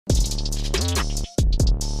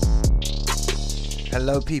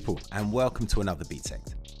Hello people and welcome to another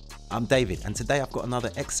Btekt. I'm David and today I've got another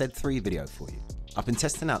XZ3 video for you. I've been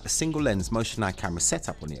testing out the single lens motion eye camera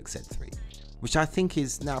setup on the XZ3, which I think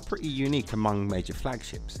is now pretty unique among major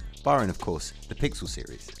flagships, barring of course the Pixel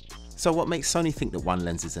series. So what makes Sony think that one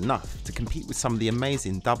lens is enough to compete with some of the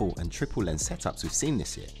amazing double and triple lens setups we've seen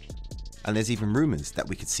this year? And there's even rumours that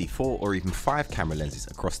we could see 4 or even 5 camera lenses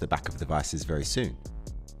across the back of devices very soon.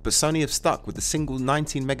 But Sony have stuck with the single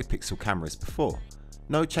 19 megapixel cameras before.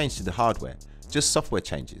 No change to the hardware, just software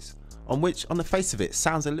changes, on which on the face of it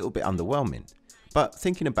sounds a little bit underwhelming. But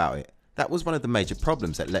thinking about it, that was one of the major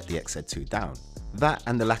problems that let the XZ2 down. That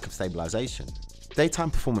and the lack of stabilisation.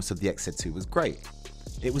 Daytime performance of the XZ2 was great.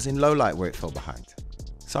 It was in low light where it fell behind.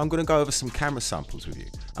 So I'm going to go over some camera samples with you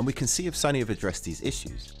and we can see if Sony have addressed these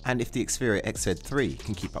issues and if the Xperia XZ3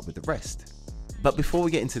 can keep up with the rest. But before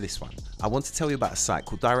we get into this one, I want to tell you about a site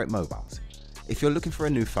called Direct Mobiles. If you're looking for a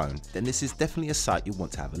new phone, then this is definitely a site you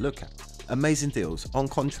want to have a look at. Amazing deals on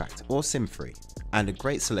contract or SIM free, and a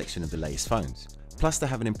great selection of the latest phones. Plus they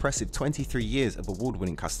have an impressive 23 years of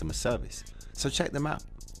award-winning customer service, so check them out.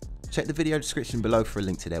 Check the video description below for a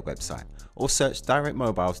link to their website, or search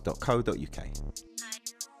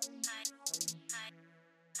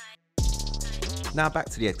directmobiles.co.uk. Now back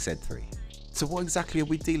to the XZ3. So what exactly are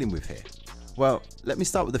we dealing with here? Well, let me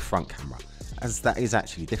start with the front camera, as that is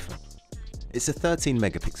actually different. It's a 13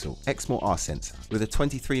 megapixel Exmor-R sensor with a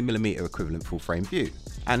 23mm equivalent full frame view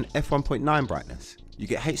and f1.9 brightness. You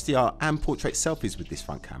get HDR and portrait selfies with this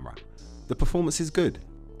front camera. The performance is good.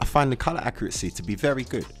 I find the colour accuracy to be very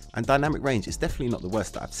good and dynamic range is definitely not the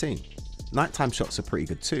worst that I've seen. Nighttime shots are pretty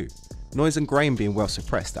good too, noise and grain being well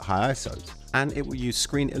suppressed at high ISOs, and it will use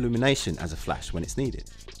screen illumination as a flash when it's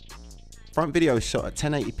needed. Front video is shot at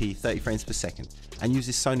 1080p 30 frames per second and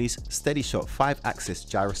uses Sony's SteadyShot 5-axis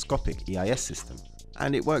gyroscopic EIS system,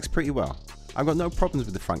 and it works pretty well. I've got no problems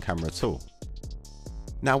with the front camera at all.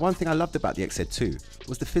 Now one thing I loved about the XZ2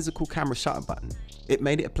 was the physical camera shutter button. It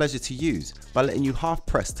made it a pleasure to use by letting you half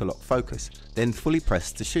press to lock focus, then fully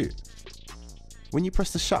press to shoot. When you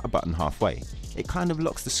press the shutter button halfway, it kind of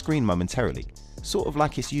locks the screen momentarily, sort of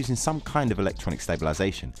like it's using some kind of electronic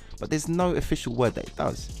stabilisation, but there's no official word that it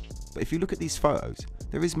does. But if you look at these photos,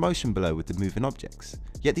 there is motion below with the moving objects,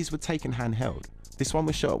 yet these were taken handheld. This one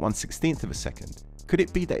was shot at 1/16 of a second. Could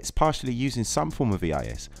it be that it's partially using some form of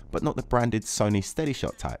EIS, but not the branded Sony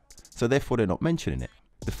SteadyShot type, so therefore they're not mentioning it?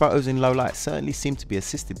 The photos in low light certainly seem to be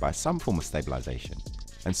assisted by some form of stabilisation,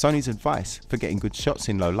 and Sony's advice for getting good shots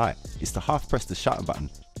in low light is to half press the shutter button,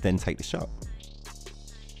 then take the shot.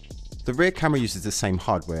 The rear camera uses the same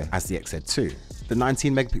hardware as the XZ2, the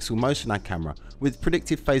 19 megapixel motion eye camera with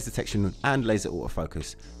predictive phase detection and laser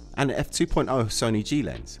autofocus, and an f2.0 Sony G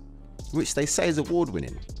lens, which they say is award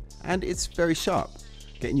winning, and it's very sharp,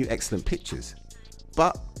 getting you excellent pictures.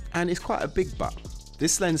 But, and it's quite a big but,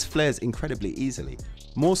 this lens flares incredibly easily,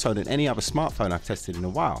 more so than any other smartphone I've tested in a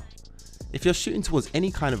while. If you're shooting towards any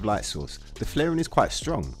kind of light source, the flaring is quite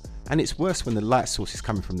strong, and it's worse when the light source is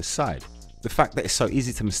coming from the side. The fact that it's so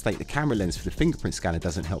easy to mistake the camera lens for the fingerprint scanner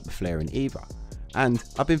doesn't help the flaring either. And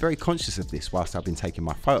I've been very conscious of this whilst I've been taking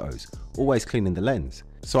my photos, always cleaning the lens,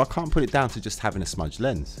 so I can't put it down to just having a smudged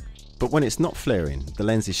lens. But when it's not flaring, the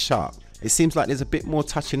lens is sharp. It seems like there's a bit more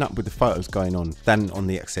touching up with the photos going on than on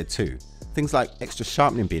the XZ2. Things like extra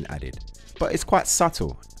sharpening being added, but it's quite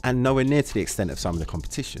subtle and nowhere near to the extent of some of the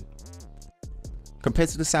competition. Compared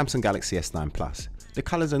to the Samsung Galaxy S9 Plus, the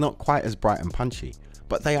colours are not quite as bright and punchy,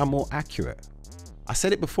 but they are more accurate. I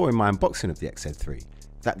said it before in my unboxing of the XZ3,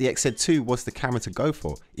 that the XZ2 was the camera to go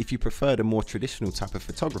for if you preferred a more traditional type of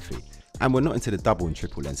photography and were not into the double and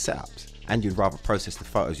triple lens setups, and you'd rather process the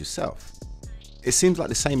photos yourself. It seems like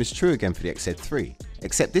the same is true again for the XZ3,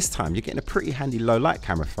 except this time you're getting a pretty handy low light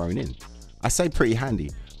camera thrown in. I say pretty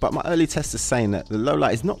handy, but my early tests are saying that the low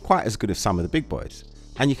light is not quite as good as some of the big boys,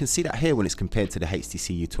 and you can see that here when it's compared to the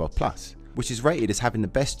HTC U12 Plus, which is rated as having the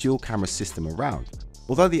best dual camera system around.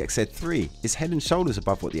 Although the XZ3 is head and shoulders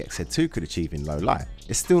above what the XZ2 could achieve in low light,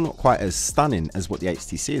 it's still not quite as stunning as what the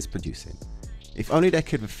HTC is producing. If only they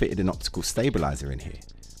could have fitted an optical stabilizer in here,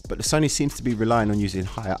 but the Sony seems to be relying on using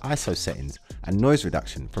higher ISO settings and noise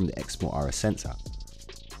reduction from the Exmor-R sensor.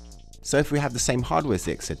 So if we have the same hardware as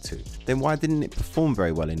the XZ2, then why didn't it perform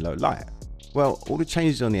very well in low light? Well, all the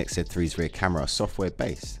changes on the XZ3's rear camera are software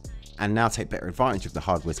based, and now take better advantage of the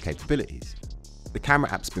hardware's capabilities. The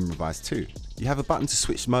camera app's been revised too. You have a button to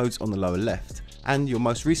switch modes on the lower left, and your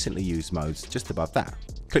most recently used modes just above that.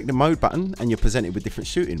 Click the mode button and you're presented with different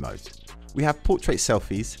shooting modes. We have portrait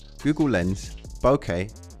selfies, Google Lens,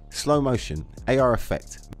 bokeh, slow motion, AR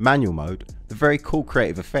effect, manual mode, the very cool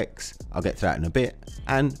creative effects, I'll get to that in a bit,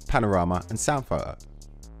 and panorama and sound photo.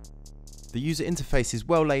 The user interface is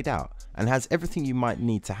well laid out and has everything you might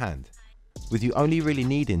need to hand, with you only really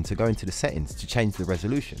needing to go into the settings to change the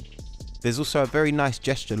resolution. There's also a very nice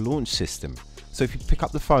gesture launch system, so if you pick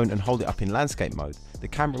up the phone and hold it up in landscape mode, the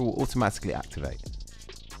camera will automatically activate.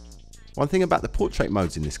 One thing about the portrait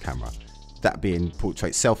modes in this camera, that being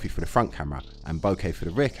portrait selfie for the front camera and bokeh for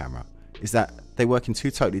the rear camera, is that they work in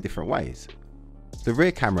two totally different ways. The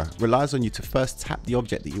rear camera relies on you to first tap the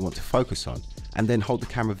object that you want to focus on and then hold the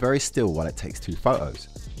camera very still while it takes two photos.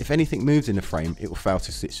 If anything moves in the frame, it will fail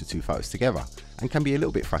to stitch the two photos together and can be a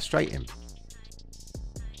little bit frustrating.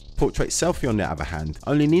 Portrait selfie, on the other hand,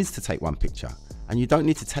 only needs to take one picture and you don't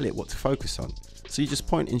need to tell it what to focus on, so you just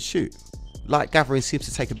point and shoot. Light gathering seems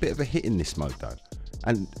to take a bit of a hit in this mode though,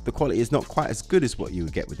 and the quality is not quite as good as what you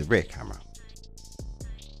would get with the rear camera.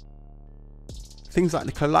 Things like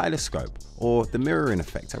the kaleidoscope or the mirroring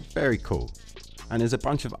effect are very cool, and there's a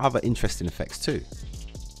bunch of other interesting effects too.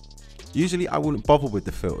 Usually I wouldn't bother with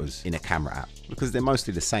the filters in a camera app because they're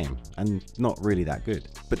mostly the same and not really that good,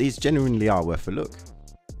 but these genuinely are worth a look.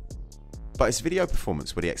 But it's video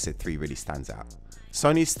performance where the XZ3 really stands out.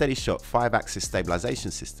 Sony's steady shot 5-axis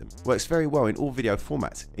stabilisation system works very well in all video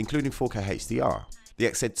formats, including 4K HDR. The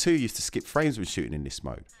XZ2 used to skip frames when shooting in this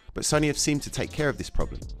mode, but Sony have seemed to take care of this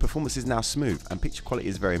problem. Performance is now smooth and picture quality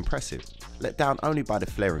is very impressive, let down only by the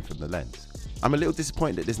flaring from the lens. I'm a little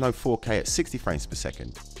disappointed that there's no 4K at 60 frames per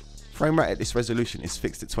second. Frame rate at this resolution is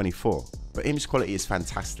fixed at 24, but image quality is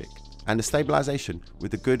fantastic. And the stabilisation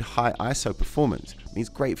with a good high ISO performance means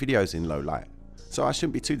great videos in low light, so I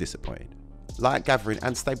shouldn't be too disappointed. Light gathering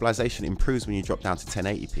and stabilisation improves when you drop down to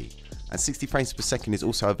 1080p, and 60 frames per second is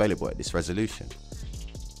also available at this resolution.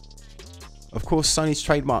 Of course, Sony's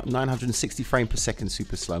trademark 960 frame per second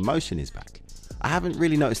super slow motion is back. I haven't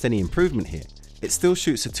really noticed any improvement here. It still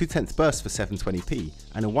shoots a 2/10 burst for 720p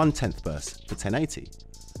and a 1/10 burst for 1080.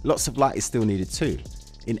 Lots of light is still needed too.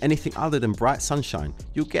 In anything other than bright sunshine,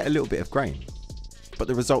 you'll get a little bit of grain. But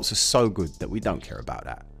the results are so good that we don't care about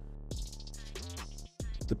that.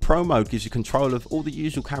 The Pro mode gives you control of all the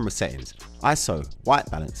usual camera settings, ISO, white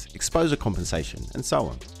balance, exposure compensation, and so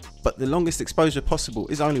on. But the longest exposure possible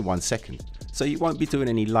is only 1 second, so you won't be doing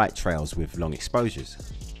any light trails with long exposures.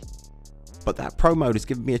 But that Pro mode has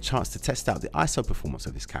given me a chance to test out the ISO performance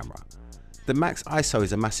of this camera. The max ISO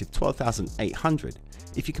is a massive 12,800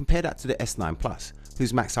 if you compare that to the S9 Plus,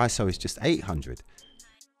 whose max ISO is just 800.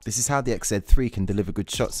 This is how the XZ3 can deliver good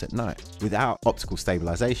shots at night without optical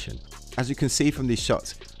stabilisation. As you can see from these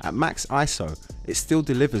shots, at max ISO, it still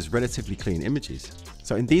delivers relatively clean images.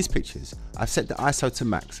 So in these pictures, I've set the ISO to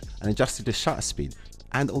max and adjusted the shutter speed,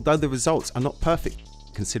 and although the results are not perfect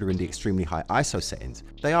considering the extremely high ISO settings,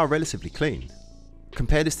 they are relatively clean.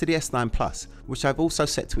 Compare this to the S9 Plus, which I've also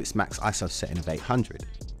set to its max ISO setting of 800.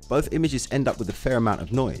 Both images end up with a fair amount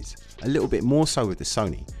of noise, a little bit more so with the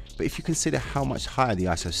Sony, but if you consider how much higher the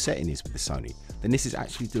ISO setting is with the Sony, then this is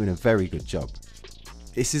actually doing a very good job.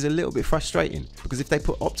 This is a little bit frustrating because if they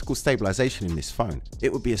put optical stabilisation in this phone,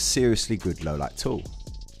 it would be a seriously good low light tool.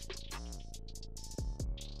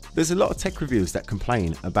 There's a lot of tech reviews that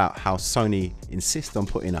complain about how Sony insist on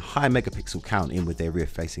putting a high megapixel count in with their rear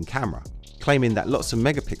facing camera, claiming that lots of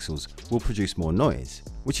megapixels will produce more noise,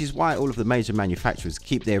 which is why all of the major manufacturers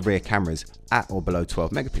keep their rear cameras at or below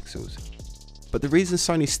 12 megapixels. But the reason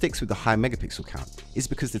Sony sticks with the high megapixel count is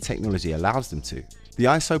because the technology allows them to. The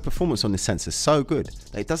ISO performance on this sensor is so good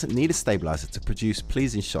that it doesn't need a stabilizer to produce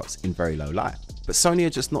pleasing shots in very low light. But Sony are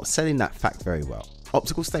just not selling that fact very well.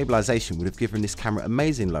 Optical stabilization would have given this camera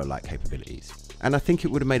amazing low light capabilities, and I think it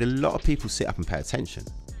would have made a lot of people sit up and pay attention.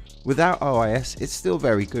 Without OIS, it's still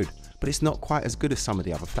very good, but it's not quite as good as some of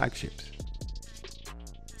the other flagships.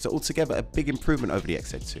 So altogether a big improvement over the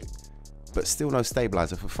XZ2, but still no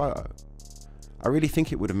stabilizer for photo. I really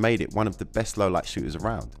think it would have made it one of the best low light shooters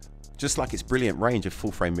around, just like its brilliant range of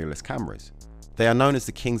full frame mirrorless cameras. They are known as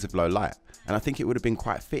the kings of low light, and I think it would have been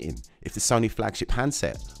quite fitting if the Sony flagship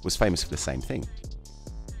handset was famous for the same thing.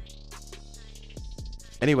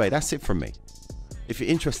 Anyway, that's it from me. If you're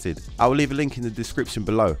interested, I will leave a link in the description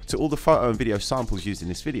below to all the photo and video samples used in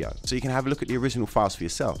this video, so you can have a look at the original files for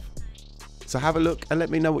yourself. So have a look and let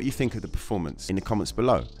me know what you think of the performance in the comments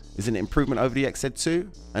below. Is it an improvement over the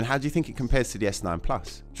XZ2? And how do you think it compares to the S9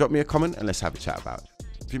 Plus? Drop me a comment and let's have a chat about it.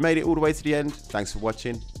 If you made it all the way to the end, thanks for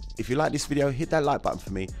watching. If you like this video, hit that like button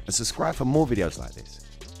for me and subscribe for more videos like this.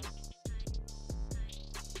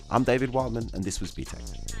 I'm David Wildman and this was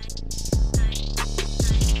Btekt.